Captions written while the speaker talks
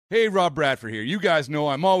Hey, Rob Bradford here. You guys know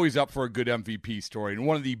I'm always up for a good MVP story, and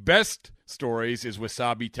one of the best stories is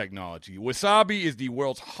Wasabi Technology. Wasabi is the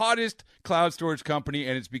world's hottest cloud storage company,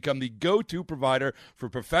 and it's become the go-to provider for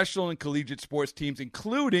professional and collegiate sports teams,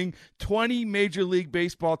 including 20 Major League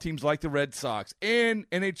Baseball teams like the Red Sox and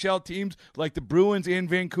NHL teams like the Bruins and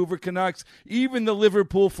Vancouver Canucks. Even the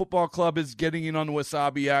Liverpool Football Club is getting in on the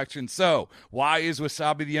Wasabi action. So, why is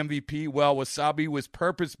Wasabi the MVP? Well, Wasabi was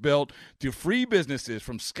purpose-built to free businesses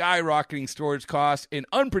from skyrocketing storage costs and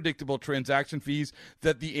unpredictable transaction fees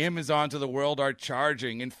that the Amazons of the world are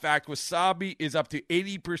charging. In fact, Wasabi is up to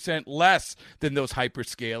 80% less than those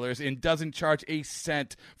hyperscalers and doesn't charge a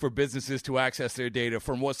cent for businesses to access their data.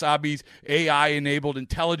 From Wasabi's AI-enabled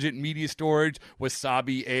intelligent media storage,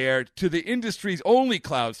 Wasabi Air, to the industry's only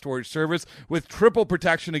cloud storage service with triple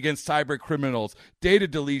protection against cyber criminals, data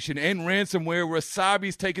deletion, and ransomware,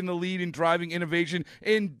 Wasabi's taken the lead in driving innovation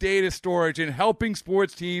in data storage and helping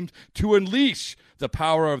sports teams to unleash the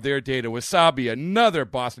power of their data. Wasabi, another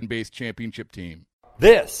Boston-based championship team.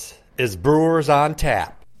 This is Brewers on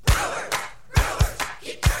Tap.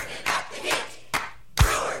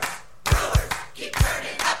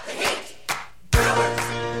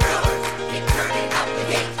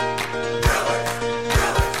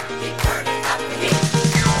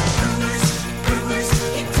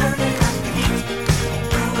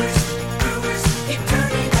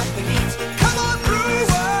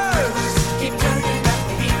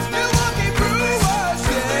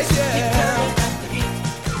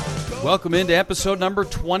 Welcome into episode number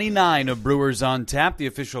 29 of Brewers on Tap, the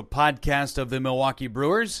official podcast of the Milwaukee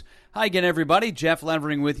Brewers. Hi again, everybody. Jeff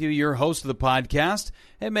Levering with you, your host of the podcast.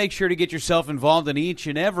 And make sure to get yourself involved in each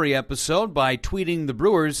and every episode by tweeting the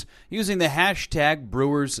Brewers using the hashtag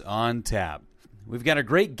BrewersOnTap. We've got a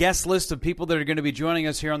great guest list of people that are going to be joining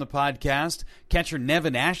us here on the podcast. Catcher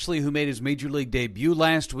Nevin Ashley, who made his Major League debut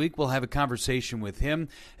last week, we'll have a conversation with him,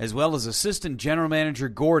 as well as Assistant General Manager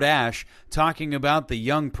Gord Ash, talking about the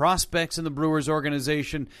young prospects in the Brewers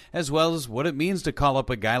organization, as well as what it means to call up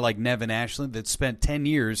a guy like Nevin Ashley that spent 10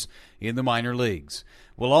 years in the minor leagues.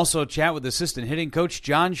 We'll also chat with assistant hitting coach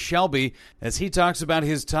John Shelby as he talks about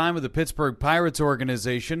his time with the Pittsburgh Pirates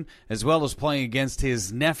organization, as well as playing against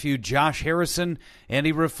his nephew Josh Harrison, and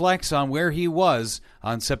he reflects on where he was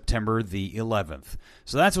on September the 11th.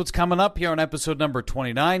 So that's what's coming up here on episode number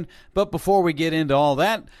 29. But before we get into all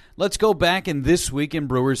that, let's go back in this week in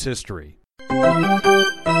Brewers history.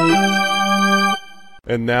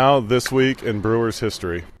 And now, this week in Brewers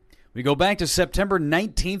history. We go back to September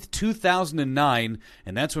 19th, 2009,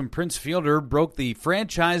 and that's when Prince Fielder broke the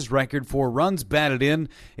franchise record for runs batted in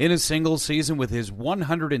a single season with his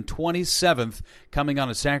 127th coming on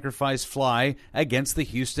a sacrifice fly against the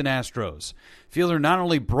Houston Astros. Fielder not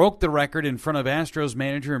only broke the record in front of Astros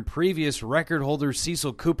manager and previous record holder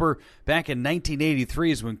Cecil Cooper back in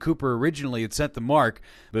 1983 is when Cooper originally had set the mark,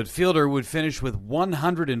 but Fielder would finish with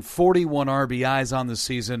 141 RBIs on the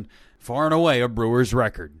season, far and away a Brewers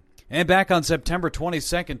record. And back on September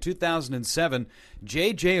 22nd, 2007,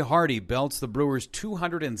 J.J. Hardy belts the Brewers'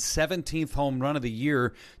 217th home run of the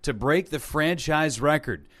year to break the franchise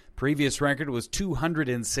record. Previous record was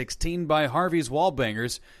 216 by Harvey's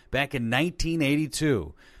Wallbangers back in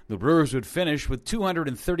 1982. The Brewers would finish with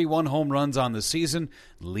 231 home runs on the season,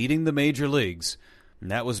 leading the major leagues. And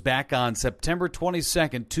that was back on September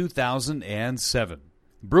 22nd, 2007.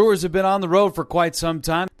 Brewers have been on the road for quite some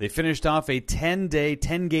time. They finished off a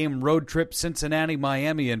 10-game road trip, Cincinnati,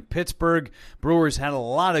 Miami, and Pittsburgh. Brewers had a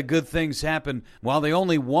lot of good things happen. While they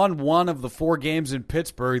only won one of the 4 games in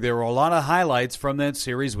Pittsburgh, there were a lot of highlights from that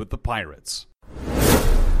series with the Pirates.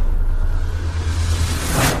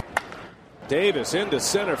 Davis into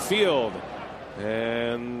center field.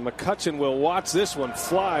 And McCutchen will watch this one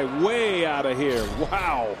fly way out of here.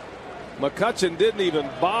 Wow. McCutchen didn't even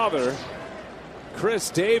bother. Chris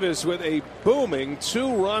Davis with a booming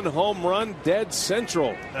 2-run home run dead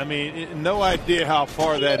central. I mean, no idea how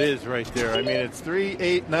far that is right there. I mean, it's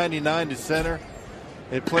 3.899 to center.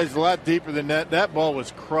 It plays a lot deeper than that. That ball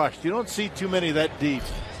was crushed. You don't see too many that deep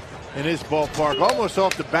in his ballpark, almost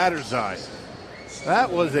off the batter's eye.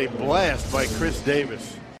 That was a blast by Chris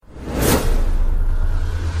Davis.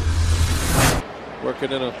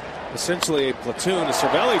 Working in essentially a platoon.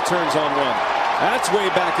 Cervelli turns on one. That's way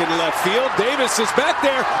back in left field. Davis is back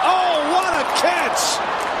there. Oh, what a catch!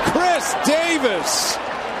 Chris Davis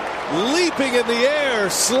leaping in the air,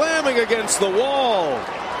 slamming against the wall.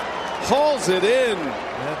 Hauls it in.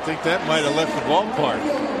 I think that might have left the ballpark.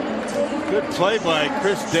 Good play by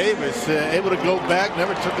Chris Davis. Able to go back,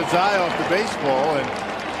 never took his eye off the baseball, and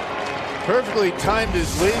perfectly timed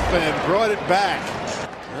his leap and brought it back.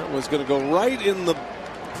 That was going to go right in the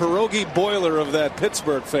pierogi boiler of that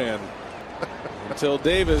Pittsburgh fan until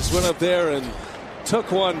Davis went up there and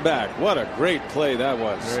took one back. What a great play that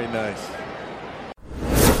was. Very nice.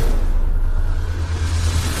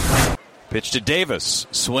 Pitch to Davis,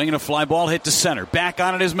 swinging a fly ball hit to center. Back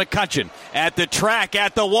on it is McCutchen. At the track,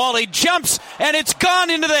 at the wall, he jumps, and it's gone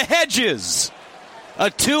into the hedges. A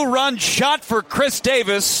 2-run shot for Chris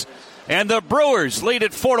Davis, and the Brewers lead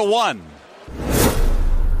it 4-1.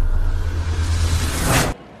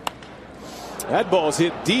 That ball's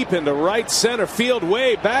hit deep into right center field,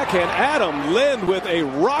 way back, and Adam Lind with a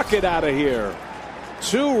rocket out of here.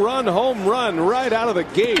 2-run home run right out of the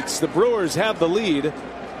gates. The Brewers have the lead.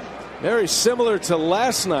 Very similar to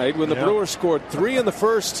last night when the Brewers scored 3 in the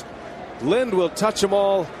first. Lind will touch them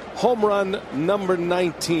all. Home run number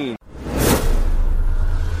 19.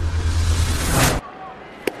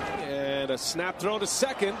 And a snap throw to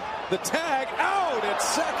second. The tag out at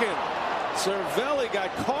second. Cervelli got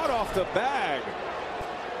caught off the bag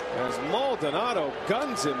as Maldonado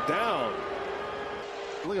guns him down.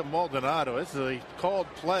 Look at Maldonado. This is a called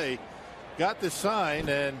play. Got the sign,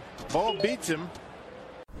 and ball beats him.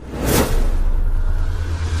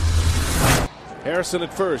 Harrison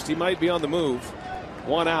at first. He might be on the move.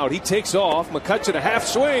 1 out. He takes off. McCutchen a half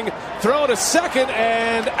swing. Throw to second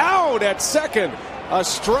and out at second. A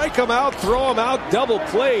strike him out, throw him out, double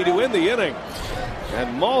play to end the inning.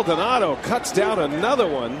 And Maldonado cuts down another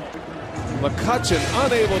one. McCutchen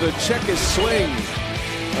unable to check his swing.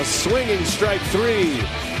 A swinging strike 3.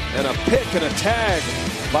 And a pick and a tag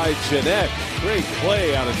by Jeanette. Great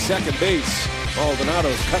play out at second base.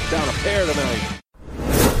 Maldonado's cut down a pair tonight.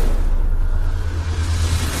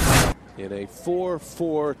 In a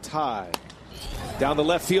 4-4 tie. Down the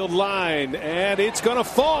left field line, and it's going to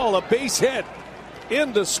fall. A base hit.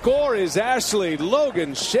 In to score is Ashley.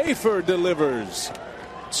 Logan Schaefer delivers.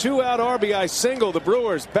 2-out RBI single. The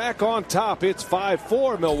Brewers back on top. It's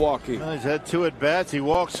 5-4 Milwaukee. Well, he's had 2 at-bats. He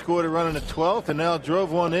walked, scored a run in the 12th, and now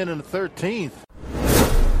drove one in the 13th.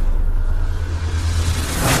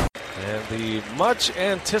 And the much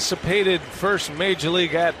anticipated first major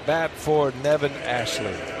league at-bat for Nevin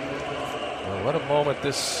Ashley. Well, what a moment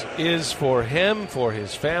this is for him, for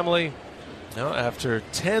his family. Now, after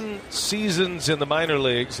 10 seasons in the minor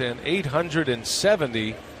leagues and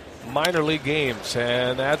 870 minor league games,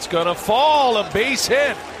 and that's going to fall. A base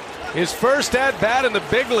hit. His first at-bat in the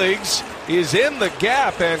big leagues is in the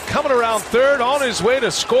gap, and coming around third on his way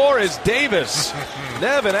to score is Davis.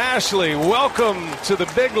 Nevin Ashley, welcome to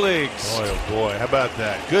the big leagues. Boy, oh boy, how about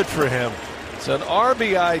that? Good for him. It's an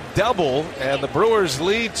RBI double, and the Brewers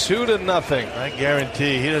lead 2-0. I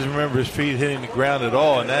guarantee he doesn't remember his feet hitting the ground at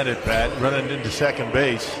all in that at-bat, running into second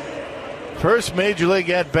base. First major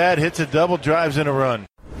league at-bat, hits a double, drives in a run.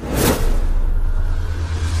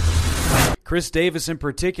 Chris Davis in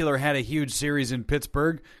particular had a huge series in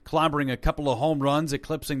Pittsburgh, clobbering a couple of home runs,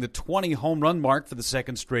 eclipsing the 20 home run mark for the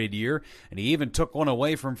second straight year, and he even took one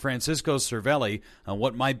away from Francisco Cervelli on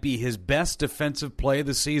what might be his best defensive play of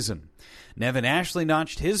the season. Nevin Ashley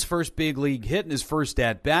notched his first big league hit in his first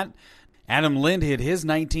at-bat. Adam Lind hit his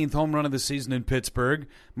 19th home run of the season in Pittsburgh.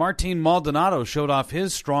 Martin Maldonado showed off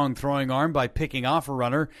his strong throwing arm by picking off a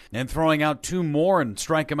runner and throwing out 2 more and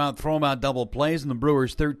strike him out, throw him out double plays in the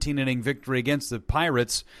Brewers' 13-inning victory against the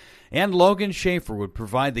Pirates. And Logan Schaefer would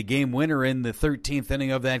provide the game winner in the 13th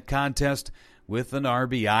inning of that contest with an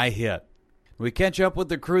RBI hit. We catch up with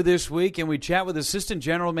the crew this week, and we chat with Assistant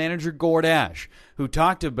General Manager Gord Ash, who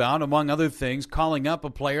talked about, among other things, calling up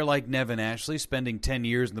a player like Nevin Ashley, spending 10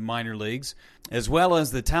 years in the minor leagues, as well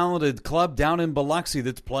as the talented club down in Biloxi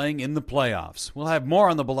that's playing in the playoffs. We'll have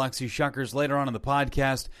more on the Biloxi Shuckers later on in the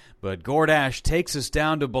podcast, but Gord Ash takes us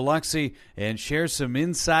down to Biloxi and shares some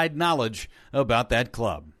inside knowledge about that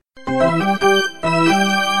club.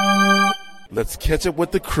 Let's catch up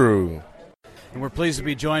with the crew. And we're pleased to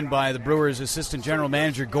be joined by the Brewers' Assistant General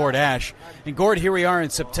Manager, Gord Ash. And Gord, here we are in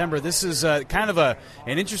September. This is kind of an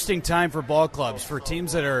interesting time for ball clubs, for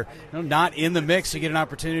teams that are not in the mix. You get an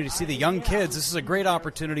opportunity to see the young kids. This is a great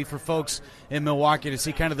opportunity for folks in Milwaukee to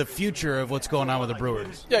see kind of the future of what's going on with the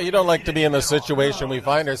Brewers. Yeah, you don't like to be in the situation we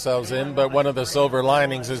find ourselves in, but one of the silver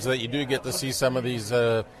linings is that you do get to see some of these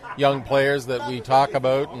young players that we talk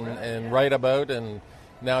about and write about, and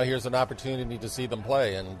now here's an opportunity to see them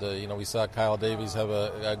play. And, we saw Kyle Davies have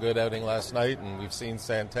a good outing last night, and we've seen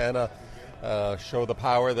Santana show the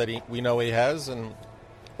power that we know he has. And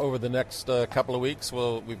over the next couple of weeks,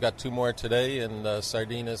 we've got 2 more today, and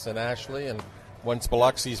Sardinas and Ashley. And once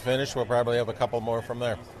Biloxi's finished, we'll probably have a couple more from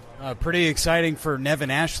there. Pretty exciting for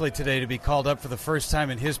Nevin Ashley today to be called up for the first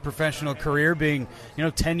time in his professional career, being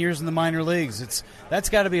 10 years in the minor leagues. That's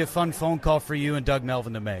got to be a fun phone call for you and Doug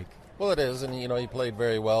Melvin to make. Well, it is, and he played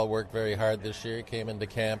very well, worked very hard this year. He came into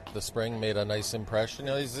camp the spring, made a nice impression.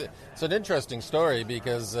 It's an interesting story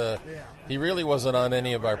because he really wasn't on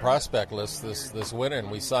any of our prospect lists this winter,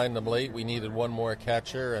 and we signed him late. We needed one more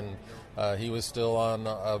catcher, and he was still on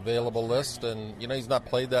a available list. And he's not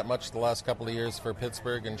played that much the last couple of years for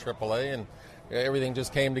Pittsburgh and AAA, and everything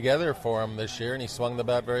just came together for him this year, and he swung the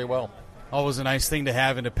bat very well. Always a nice thing to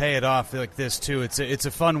have, and to pay it off like this too. It's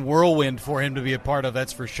a fun whirlwind for him to be a part of,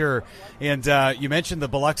 that's for sure. And you mentioned the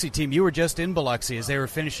Biloxi team. You were just in Biloxi as they were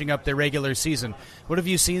finishing up their regular season. What have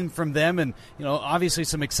you seen from them? And obviously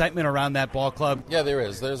some excitement around that ball club. Yeah, there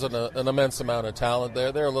is. There's an immense amount of talent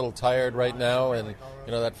there. They're a little tired right now, and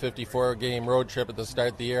that 54-game road trip at the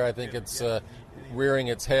start of the year, I think it's rearing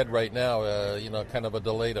its head right now. Kind of a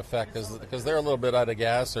delayed effect because they're a little bit out of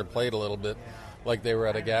gas, or played a little bit like they were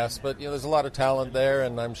out of gas. But there's a lot of talent there,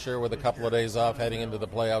 and I'm sure with a couple of days off heading into the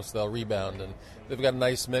playoffs, they'll rebound. And they've got a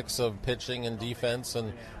nice mix of pitching and defense,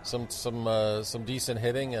 and some decent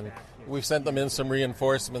hitting. And we've sent them in some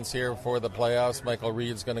reinforcements here for the playoffs. Michael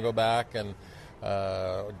Reed's going to go back, and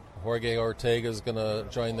Jorge Ortega is going to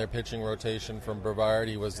join their pitching rotation from Brevard.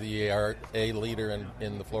 He was the ERA leader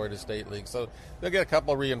in the Florida State League. So they'll get a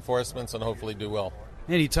couple of reinforcements and hopefully do well.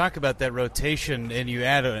 And you talk about that rotation, and you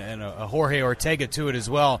add a Jorge Ortega to it as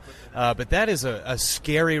well. But that is a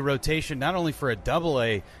scary rotation, not only for a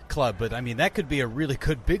Double-A club, but, that could be a really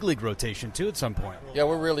good big league rotation, too, at some point. Yeah,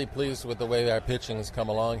 we're really pleased with the way our pitching has come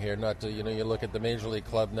along here. You look at the Major League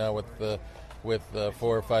club now with 4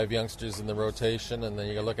 or 5 youngsters in the rotation, and then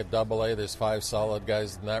you look at Double-A, there's 5 solid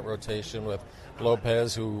guys in that rotation with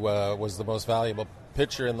Lopez, who was the most valuable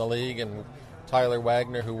pitcher in the league, and Tyler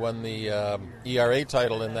Wagner, who won the ERA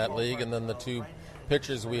title in that league, and then the 2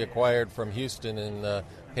 pitchers we acquired from Houston in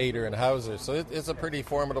Hader and Hauser. So it's a pretty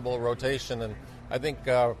formidable rotation, and I think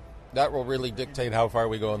that will really dictate how far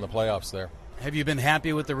we go in the playoffs there. Have you been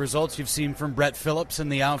happy with the results you've seen from Brett Phillips in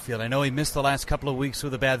the outfield? I know he missed the last couple of weeks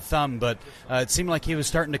with a bad thumb, but it seemed like he was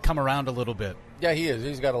starting to come around a little bit. Yeah, he is.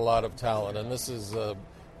 He's got a lot of talent, and this is a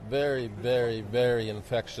very, very, very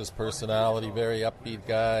infectious personality, very upbeat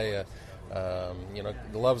guy.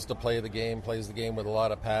 Loves to play the game, plays the game with a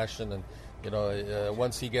lot of passion, and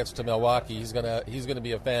once he gets to Milwaukee, he's gonna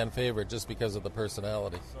be a fan favorite just because of the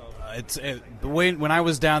personality. When I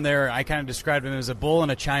was down there, I kind of described him as a bull in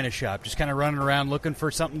a china shop, just kind of running around looking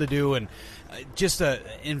for something to do, and just an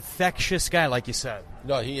infectious guy, like you said.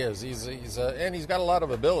 No, he is. And he's got a lot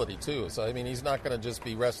of ability too. So he's not going to just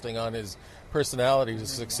be resting on his personality to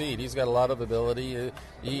succeed. He's got a lot of ability.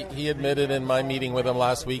 He admitted in my meeting with him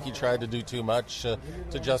last week he tried to do too much to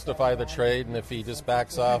justify the trade, and if he just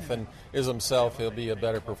backs off and is himself, he'll be a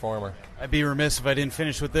better performer. I'd be remiss if I didn't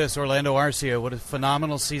finish with this. Orlando Arcia, what a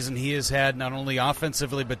phenomenal season he has had, not only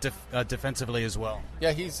offensively but defensively as well.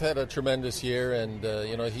 Yeah, he's had a tremendous year, and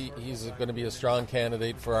he's going to be a strong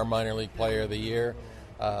candidate for our minor league player of the year.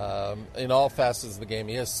 In all facets of the game,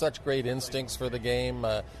 he has such great instincts for the game.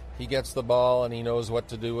 He gets the ball and he knows what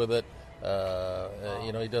to do with it.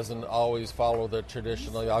 He doesn't always follow the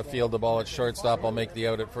traditional, I'll field the ball at shortstop, I'll make the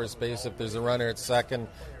out at first base. If there's a runner at second,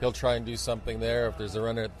 he'll try and do something there. If there's a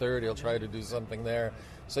runner at third, he'll try to do something there.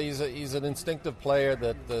 So he's an instinctive player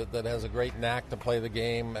that has a great knack to play the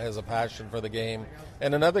game, has a passion for the game,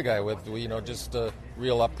 and another guy with just a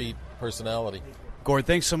real upbeat personality. Gord,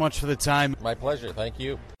 thanks so much for the time. My pleasure. Thank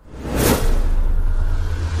you.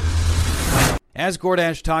 As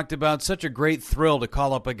Gordash talked about, such a great thrill to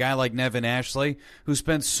call up a guy like Nevin Ashley, who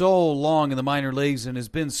spent so long in the minor leagues and has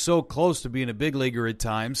been so close to being a big leaguer at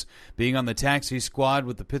times, being on the taxi squad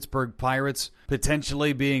with the Pittsburgh Pirates,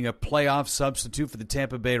 potentially being a playoff substitute for the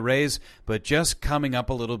Tampa Bay Rays, but just coming up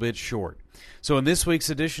a little bit short. So in this week's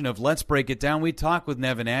edition of Let's Break It Down, we talk with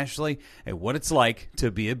Nevin Ashley and what it's like to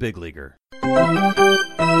be a big leaguer.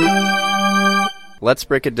 Let's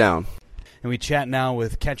break it down. And we chat now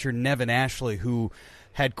with catcher Nevin Ashley, who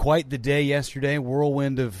had quite the day yesterday,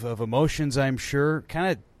 whirlwind of emotions, I'm sure. Kind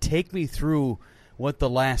of take me through what the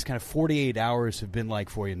last kind of 48 hours have been like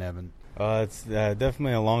for you, Nevin. It's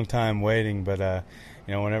definitely a long time waiting, but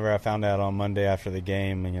whenever I found out on Monday after the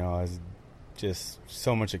game, I was just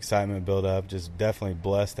so much excitement built up. Just definitely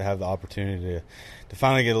blessed to have the opportunity to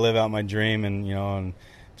finally get to live out my dream, and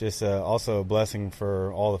just also a blessing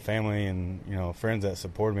for all the family and friends that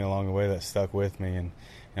supported me along the way, that stuck with me,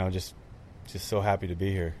 and just so happy to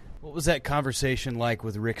be here. What was that conversation like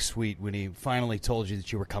with Rick Sweet when he finally told you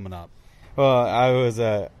that you were coming up? Well,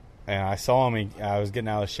 I saw him. I was getting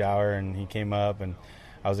out of the shower, and he came up, and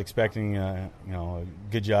I was expecting, a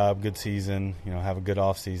good job, good season, have a good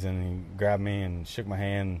off season. He grabbed me and shook my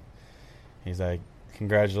hand. He's like,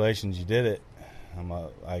 "Congratulations, you did it."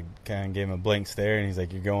 I kind of gave him a blank stare, and he's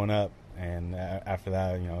like, "You're going up." And after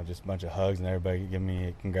that, just a bunch of hugs and everybody giving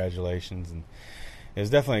me congratulations, and it was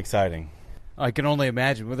definitely exciting. I can only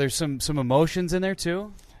imagine. Were there some emotions in there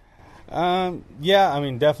too? Yeah,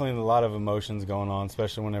 definitely a lot of emotions going on,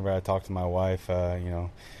 especially whenever I talk to my wife.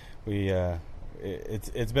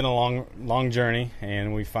 It's been a long journey,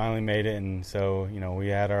 and we finally made it, and so we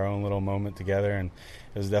had our own little moment together, and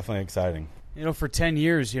it was definitely exciting. For 10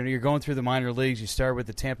 years, you're going through the minor leagues. You started with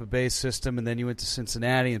the Tampa Bay system, and then you went to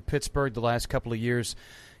Cincinnati and Pittsburgh the last couple of years.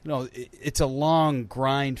 It's a long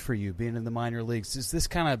grind for you being in the minor leagues. Does this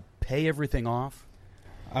kind of pay everything off?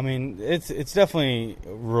 It's definitely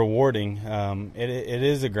rewarding. It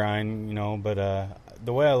is a grind, but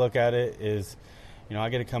the way I look at it is, I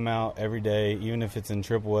get to come out every day, even if it's in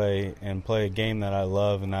AAA, and play a game that I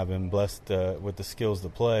love and I've been blessed with the skills to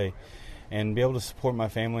play, and be able to support my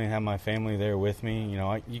family and have my family there with me.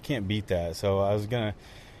 You can't beat that. So I was going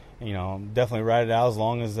to, definitely ride it out as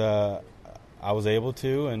long as I was able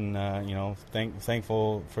to, and,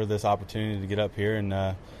 thankful for this opportunity to get up here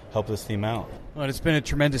and help this team out. Well, it's been a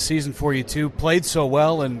tremendous season for you, too. Played so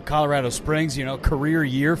well in Colorado Springs, career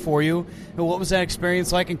year for you. What was that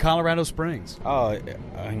experience like in Colorado Springs? Oh, it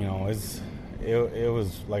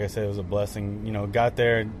was, like I said, it was a blessing. Got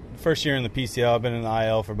there, first year in the PCL. I've been in the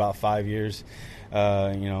IL for about 5 years.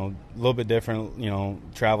 A little bit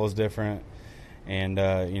different, travel's different. And,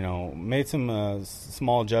 made some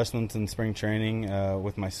small adjustments in spring training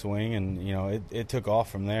with my swing, and, it took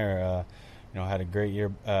off from there. Had a great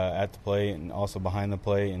year at the plate and also behind the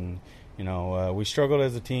plate, and we struggled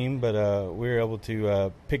as a team, but we were able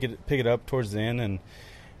to pick it up towards the end. And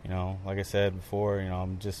like I said before,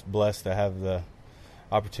 I'm just blessed to have the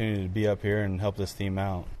opportunity to be up here and help this team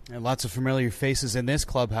out. And lots of familiar faces in this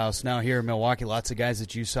clubhouse now here in Milwaukee. Lots of guys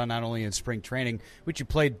that you saw not only in spring training, which you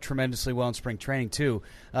played tremendously well in spring training too,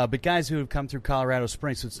 but guys who have come through Colorado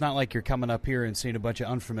Springs. So it's not like you're coming up here and seeing a bunch of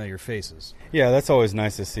unfamiliar faces. Yeah, that's always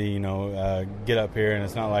nice to see, get up here, and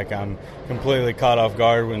it's not like I'm completely caught off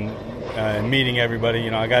guard when meeting everybody.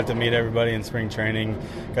 I got to meet everybody in spring training,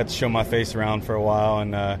 got to show my face around for a while,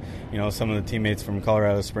 and, some of the teammates from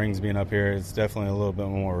Colorado Springs being up here, it's definitely a little bit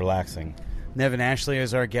more relaxing. Nevin Ashley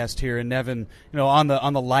is our guest here, and Nevin, on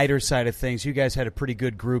the lighter side of things, you guys had a pretty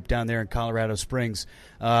good group down there in Colorado Springs.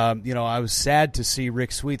 I was sad to see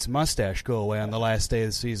Rick Sweet's mustache go away on the last day of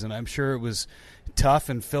the season. I'm sure it was tough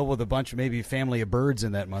and filled with a bunch of maybe family of birds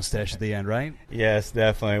in that mustache at the end, right? Yes,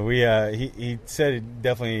 definitely. He said he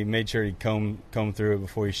definitely made sure he'd comb through it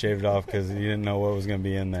before he shaved it off because he didn't know what was going to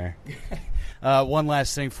be in there. One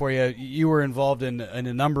last thing for you. You were involved in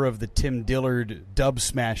a number of the Tim Dillard dub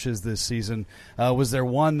smashes this season. Was there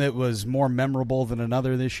one that was more memorable than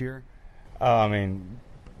another this year?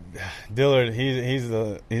 Dillard, he's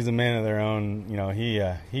a man of their own.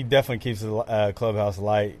 He definitely keeps the clubhouse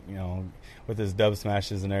light, with his dub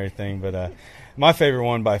smashes and everything. But my favorite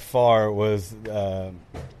one by far was the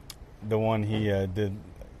one he did.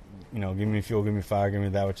 Give me fuel, give me fire, give me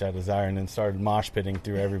that which I desire, and then started mosh pitting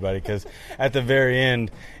through everybody because at the very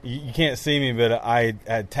end, you can't see me, but I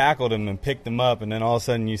had tackled him and picked him up, and then all of a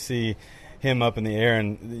sudden you see him up in the air,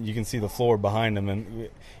 and you can see the floor behind him, and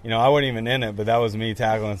I wasn't even in it, but that was me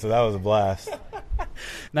tackling, so that was a blast.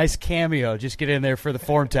 Nice cameo. Just get in there for the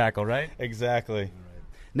form tackle, right? Exactly.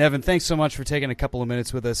 Nevin, thanks so much for taking a couple of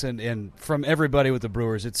minutes with us, and from everybody with the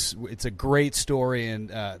Brewers, it's a great story, and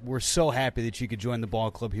we're so happy that you could join the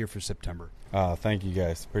ball club here for September. Thank you,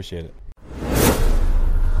 guys. Appreciate it.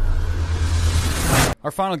 Our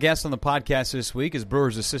final guest on the podcast this week is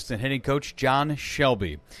Brewers assistant hitting coach John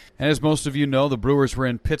Shelby. And as most of you know, the Brewers were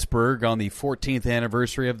in Pittsburgh on the 14th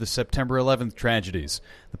anniversary of the September 11th tragedies.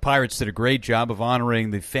 The Pirates did a great job of honoring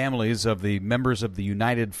the families of the members of the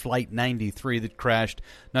United Flight 93 that crashed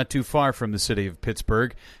not too far from the city of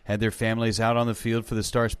Pittsburgh, had their families out on the field for the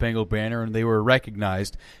Star-Spangled Banner, and they were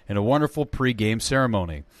recognized in a wonderful pregame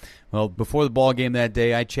ceremony. Well, before the ball game that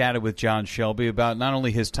day, I chatted with John Shelby about not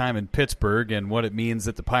only his time in Pittsburgh and what it means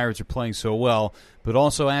that the Pirates are playing so well, but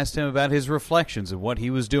also asked him about his reflections of what he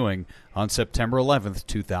was doing on September 11th,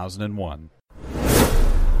 2001.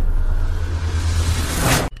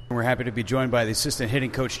 We're happy to be joined by the assistant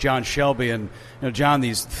hitting coach, John Shelby. And, John,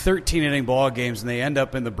 these 13-inning ball games, and they end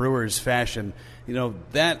up in the Brewers' fashion.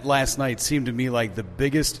 That last night seemed to me like the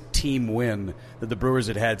biggest team win that the Brewers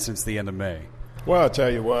had had since the end of May. Well, I'll tell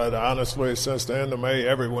you what, honestly, since the end of May,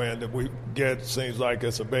 every win that we get seems like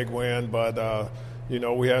it's a big win. But,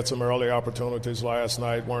 we had some early opportunities last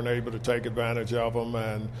night, weren't able to take advantage of them.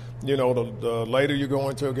 And, the later you go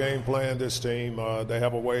into a game playing this team, they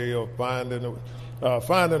have a way of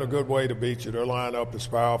finding a good way to beat you. Their lineup is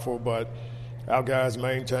powerful, but our guys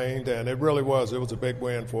maintained, and it was a big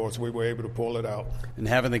win for us. We were able to pull it out. And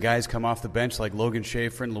having the guys come off the bench like Logan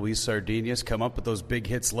Schaefer and Luis Sardinas come up with those big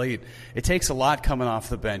hits late, it takes a lot coming off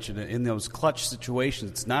the bench. And in those clutch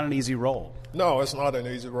situations, it's not an easy role. No, it's not an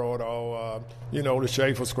easy role at all. To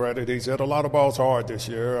Schaefer's credit, he's hit a lot of balls hard this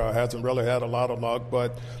year. Hasn't really had a lot of luck,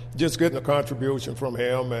 but just getting a contribution from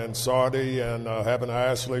him and Sardi and having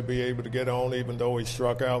Ashley be able to get on even though he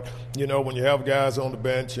struck out. When you have guys on the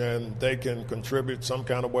bench and they can contribute some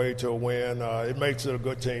kind of way to a win, it makes it a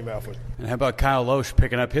good team effort. And how about Kyle Loesch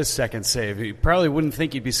picking up his second save? You probably wouldn't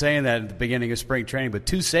think you'd be saying that at the beginning of spring training, but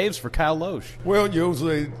 2 saves for Kyle Loesch. Well,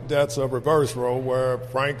 usually that's a reverse role where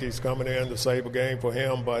Frankie's coming in to save a game for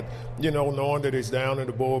him, but, knowing that he's down in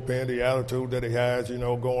the bullpen, the attitude that he has,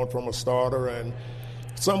 going from a starter and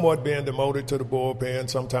somewhat being demoted to the bullpen.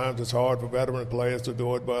 Sometimes it's hard for veteran players to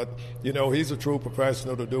do it, but, he's a true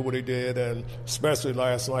professional to do what he did, and especially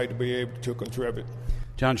last night to be able to contribute.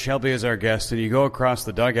 John Shelby is our guest, and you go across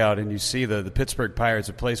the dugout and you see the Pittsburgh Pirates,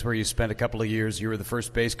 a place where you spent a couple of years. You were the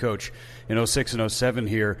first base coach in 06 and 07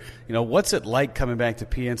 here. What's it like coming back to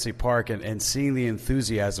PNC Park and seeing the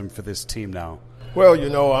enthusiasm for this team now?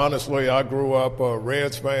 Well, honestly, I grew up a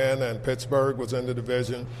Reds fan, and Pittsburgh was in the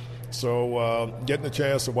division. So getting a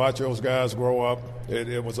chance to watch those guys grow up,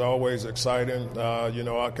 it was always exciting.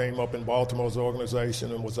 I came up in Baltimore's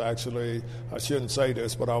organization and was actually, I shouldn't say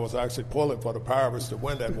this, but I was actually pulling for the Pirates to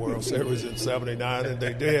win that World Series in '79, and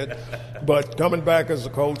they did. But coming back as a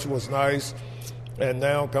coach was nice. And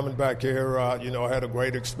now coming back here, I had a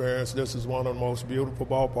great experience. This is one of the most beautiful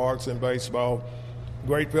ballparks in baseball.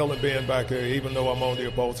 Great feeling being back here, even though I'm on the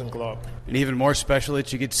opposing club. And even more special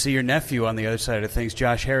that you get to see your nephew on the other side of things,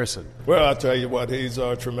 Josh Harrison. Well, I tell you what, he's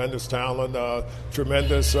a tremendous talent,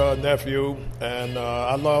 tremendous nephew, and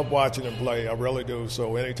I love watching him play. I really do.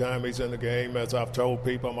 So anytime he's in the game, as I've told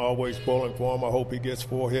people, I'm always pulling for him. I hope he gets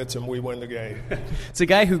 4 hits and we win the game. It's a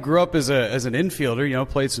guy who grew up as an infielder,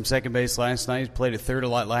 played some second base last night, played at third a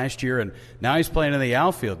lot last year, and now he's playing in the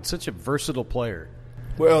outfield. Such a versatile player.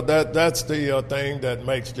 Well, that's the thing that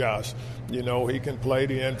makes Josh. He can play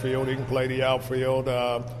the infield, he can play the outfield.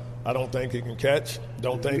 I don't think he can catch,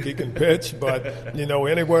 don't think he can pitch, but,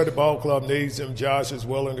 anywhere the ball club needs him, Josh is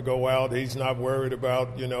willing to go out. He's not worried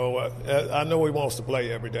about, I know he wants to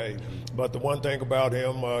play every day, but the one thing about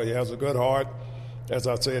him, he has a good heart. As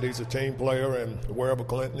I said, he's a team player, and wherever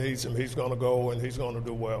Clint needs him, he's going to go, and he's going to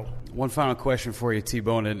do well. One final question for you,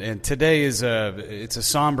 T-Bone, and today it's a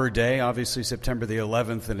somber day, obviously September the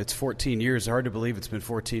 11th, and it's 14 years. Hard to believe it's been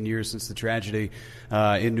 14 years since the tragedy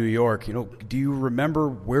in New York. Do you remember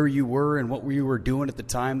where you were and what you were doing at the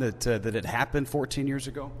time that it happened 14 years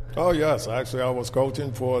ago? Oh, yes. Actually, I was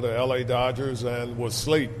coaching for the L.A. Dodgers and was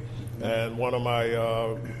asleep, and one of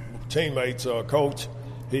my teammates, coach,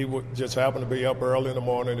 he just happened to be up early in the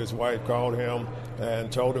morning. His wife called him and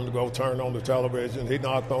told him to go turn on the television. He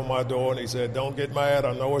knocked on my door and he said, "Don't get mad.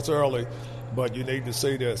 I know it's early, but you need to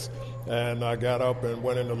see this." And I got up and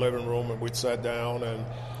went in the living room and we sat down. And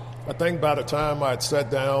I think by the time I'd sat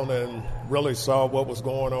down and really saw what was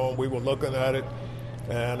going on, we were looking at it.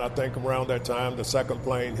 And I think around that time, the second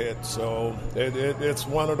plane hit. So it's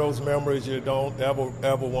one of those memories you don't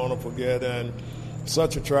ever want to forget. And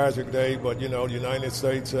such a tragic day, but, the United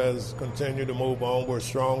States has continued to move on. We're a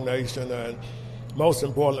strong nation, and most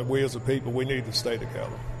importantly, we as a people, we need to stay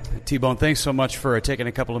together. T-Bone, thanks so much for taking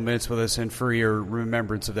a couple of minutes with us and for your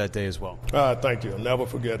remembrance of that day as well. Thank you. I'll never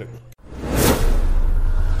forget it.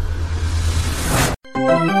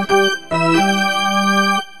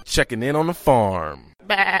 Checking in on the farm.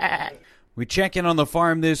 We check in on the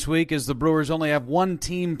farm this week as the Brewers only have one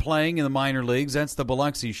team playing in the minor leagues. That's the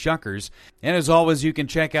Biloxi Shuckers. And as always, you can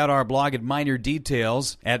check out our blog at Minor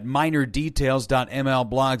Details at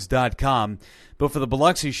minordetails.mlblogs.com. But for the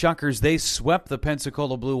Biloxi Shuckers, they swept the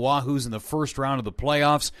Pensacola Blue Wahoos in the first round of the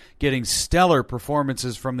playoffs, getting stellar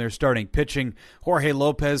performances from their starting pitching. Jorge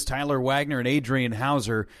Lopez, Tyler Wagner, and Adrian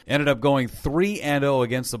Hauser ended up going 3-0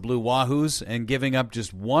 against the Blue Wahoos and giving up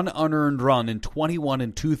just one unearned run in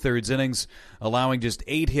 21 2/3 innings, allowing just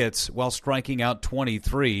 8 hits while striking out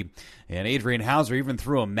 23. And Adrian Hauser even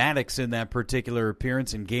threw a Maddox in that particular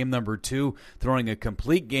appearance in game number 2, throwing a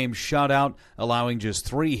complete game shutout, allowing just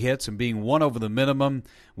 3 hits and being 1 over the minimum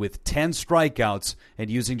with 10 strikeouts and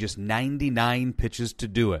using just 99 pitches to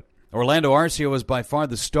do it. Orlando Arcia was by far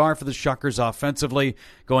the star for the Shuckers offensively,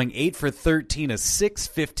 going 8 for 13, a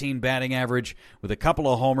 .615 batting average with a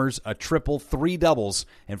couple of homers, a triple, 3 doubles,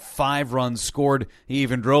 and 5 runs scored. He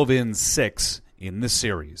even drove in 6 in the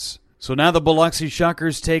series. So now the Biloxi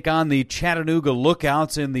Shuckers take on the Chattanooga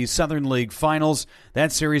Lookouts in the Southern League Finals.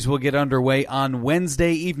 That series will get underway on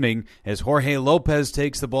Wednesday evening as Jorge Lopez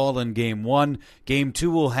takes the ball in Game 1. Game 2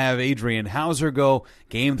 will have Adrian Hauser go.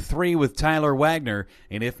 Game 3 with Tyler Wagner.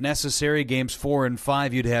 And if necessary, Games 4 and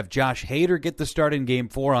 5, you'd have Josh Hader get the start in Game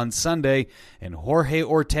 4 on Sunday. And Jorge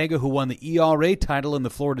Ortega, who won the ERA title in the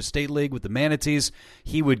Florida State League with the Manatees,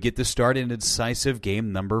 he would get the start in a decisive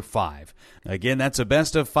Game number 5. Again, that's a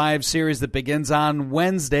best-of-5 series that begins on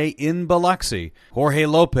Wednesday in Biloxi. Jorge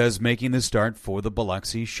Lopez making the start for the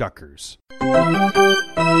Biloxi Shuckers.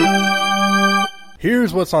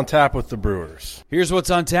 Here's what's on tap with the Brewers. Here's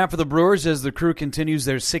what's on tap for the Brewers as the crew continues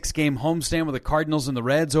their 6-game homestand with the Cardinals and the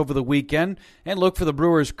Reds over the weekend. And look for the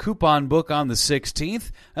Brewers coupon book on the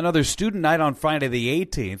 16th, another student night on Friday the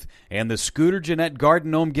 18th, and the Scooter Gennett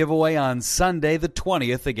Garden Gnome giveaway on Sunday the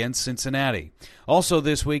 20th against Cincinnati. Also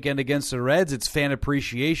this weekend against the Reds, it's Fan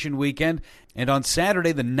Appreciation Weekend. And on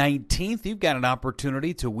Saturday the 19th, you've got an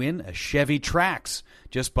opportunity to win a Chevy Trax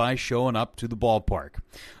just by showing up to the ballpark.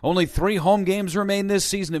 Only 3 home games remain this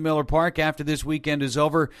season at Miller Park after this weekend is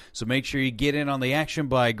over, so make sure you get in on the action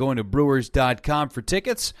by going to Brewers.com for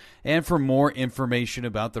tickets and for more information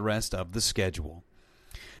about the rest of the schedule.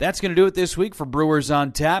 That's going to do it this week for Brewers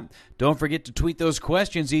on Tap. Don't forget to tweet those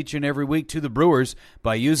questions each and every week to the Brewers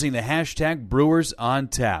by using the hashtag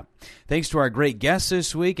BrewersOnTap. Thanks to our great guests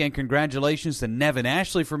this week, and congratulations to Nevin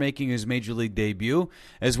Ashley for making his Major League debut,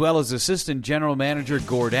 as well as Assistant General Manager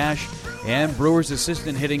Gord Ash and Brewers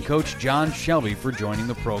Assistant Hitting Coach John Shelby for joining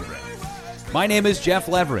the program. My name is Jeff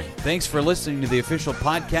Levering. Thanks for listening to the official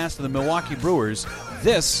podcast of the Milwaukee Brewers.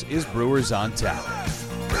 This is Brewers on Tap.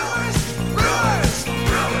 Brewers, Brewers,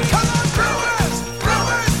 Brewers, come on Brewers,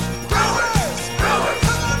 Brewers, Brewers, Brewers, come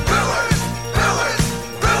on Brewers, Brewers,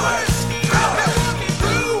 Brewers, Milwaukee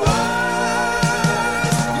Brewers,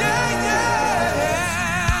 yeah,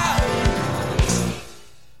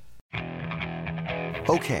 yeah.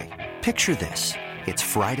 Okay, picture this. It's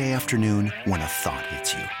Friday afternoon when a thought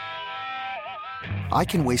hits you. I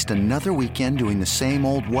can waste another weekend doing the same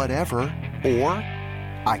old whatever, or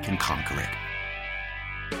I can conquer it.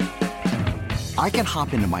 I can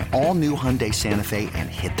hop into my all-new Hyundai Santa Fe and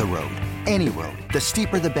hit the road. Any road. The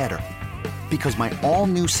steeper, the better. Because my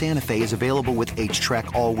all-new Santa Fe is available with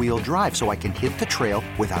H-Track all-wheel drive, so I can hit the trail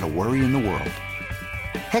without a worry in the world.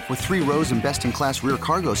 Heck, with 3 rows and best-in-class rear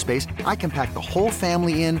cargo space, I can pack the whole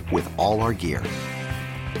family in with all our gear.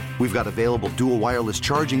 We've got available dual wireless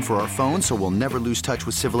charging for our phones, so we'll never lose touch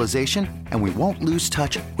with civilization, and we won't lose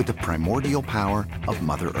touch with the primordial power of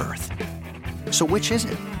Mother Earth. So which is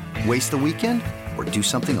it? Waste the weekend or do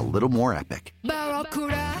something a little more epic?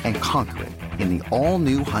 And conquer it in the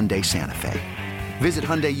all-new Hyundai Santa Fe. Visit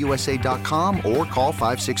HyundaiUSA.com or call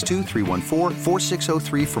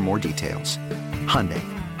 562-314-4603 for more details. Hyundai,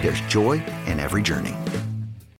 there's joy in every journey.